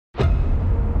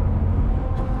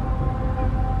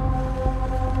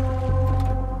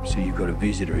you've got a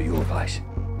visitor at your place.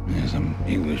 Yeah, some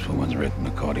English woman's renting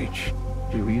the cottage.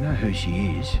 Well, you know who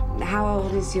she is. How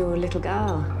old is your little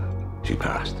girl? She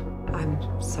passed. I'm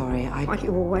sorry, why do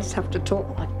you always have to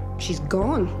talk like she's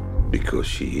gone? Because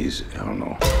she is, I don't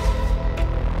know.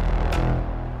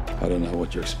 I don't know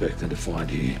what you're expecting to find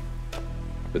here,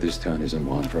 but this town isn't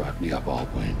one for opening up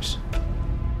old wounds.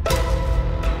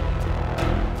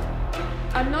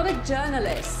 I'm not a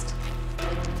journalist.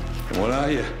 And what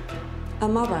are you? A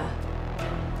mother.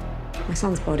 My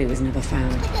son's body was never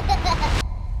found.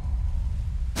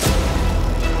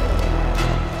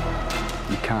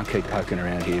 You can't keep poking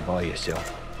around here by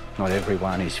yourself. Not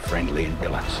everyone is friendly and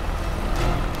villains.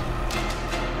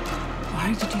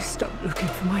 Why did you stop looking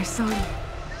for my son?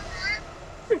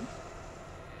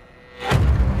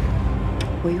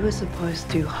 We were supposed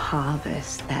to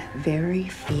harvest that very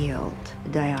field the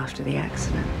day after the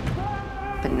accident,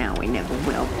 but now we never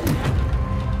will.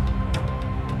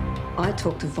 I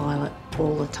talk to Violet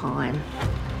all the time.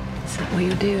 Is that what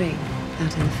you're doing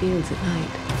out in the fields at night?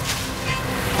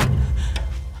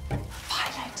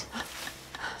 Violet.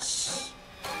 Shh.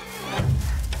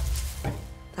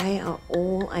 They are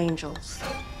all angels,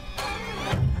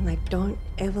 and they don't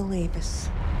ever leave us.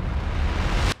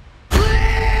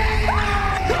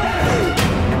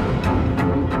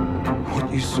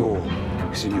 What you saw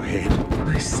is in your head.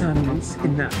 My son's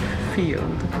in that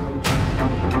field.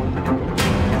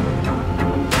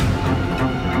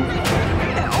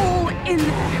 They're all in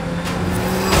there.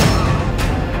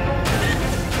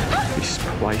 This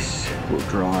place will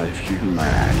drive you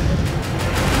mad.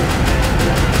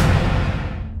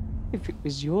 If it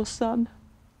was your son,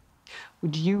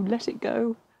 would you let it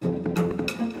go?